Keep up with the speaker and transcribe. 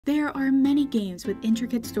There are many games with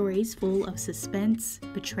intricate stories full of suspense,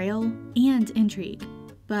 betrayal, and intrigue.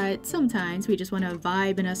 But sometimes we just want to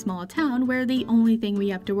vibe in a small town where the only thing we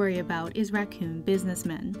have to worry about is raccoon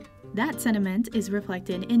businessmen. That sentiment is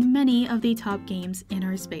reflected in many of the top games in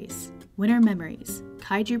our space. Winter Memories,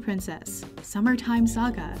 Kaiju Princess, Summertime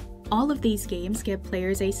Saga. All of these games give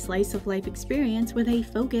players a slice-of-life experience with a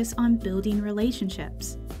focus on building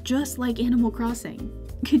relationships, just like Animal Crossing.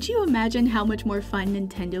 Could you imagine how much more fun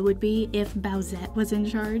Nintendo would be if Bowsette was in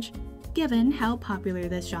charge? Given how popular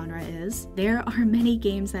this genre is, there are many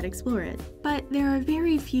games that explore it, but there are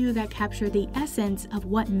very few that capture the essence of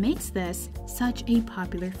what makes this such a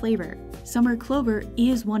popular flavor. Summer Clover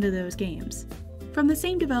is one of those games. From the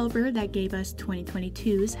same developer that gave us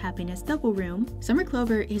 2022's Happiness Double Room, Summer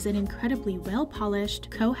Clover is an incredibly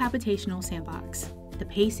well-polished, cohabitational sandbox. The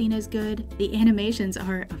pacing is good, the animations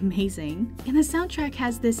are amazing, and the soundtrack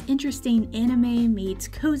has this interesting anime meets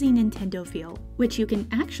cozy Nintendo feel, which you can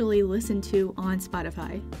actually listen to on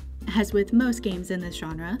Spotify. As with most games in this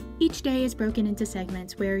genre, each day is broken into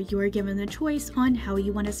segments where you are given the choice on how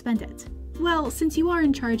you want to spend it. Well, since you are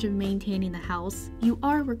in charge of maintaining the house, you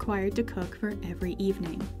are required to cook for every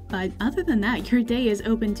evening. But other than that, your day is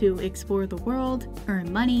open to explore the world,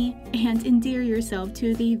 earn money, and endear yourself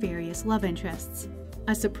to the various love interests.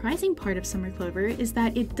 A surprising part of Summer Clover is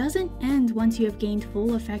that it doesn't end once you have gained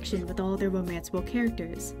full affection with all the romanceable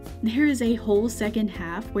characters. There is a whole second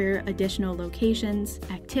half where additional locations,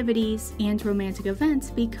 activities, and romantic events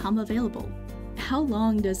become available. How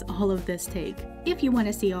long does all of this take? If you want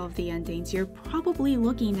to see all of the endings, you're probably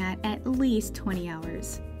looking at least 20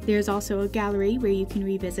 hours. There's also a gallery where you can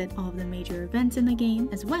revisit all of the major events in the game,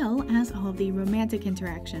 as well as all of the romantic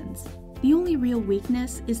interactions. The only real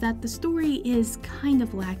weakness is that the story is kind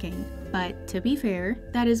of lacking, but to be fair,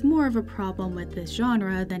 that is more of a problem with this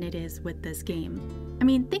genre than it is with this game. I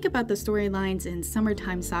mean, think about the storylines in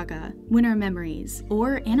Summertime Saga, Winter Memories,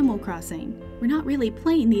 or Animal Crossing. We're not really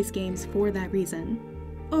playing these games for that reason.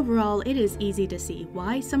 Overall, it is easy to see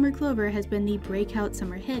why Summer Clover has been the breakout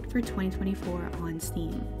summer hit for 2024 on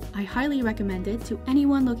Steam. I highly recommend it to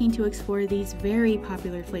anyone looking to explore these very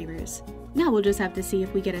popular flavors. Now we'll just have to see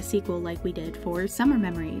if we get a sequel like we did for Summer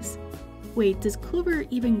Memories. Wait, does Clover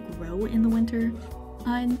even grow in the winter?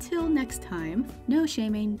 Until next time, no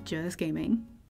shaming, just gaming.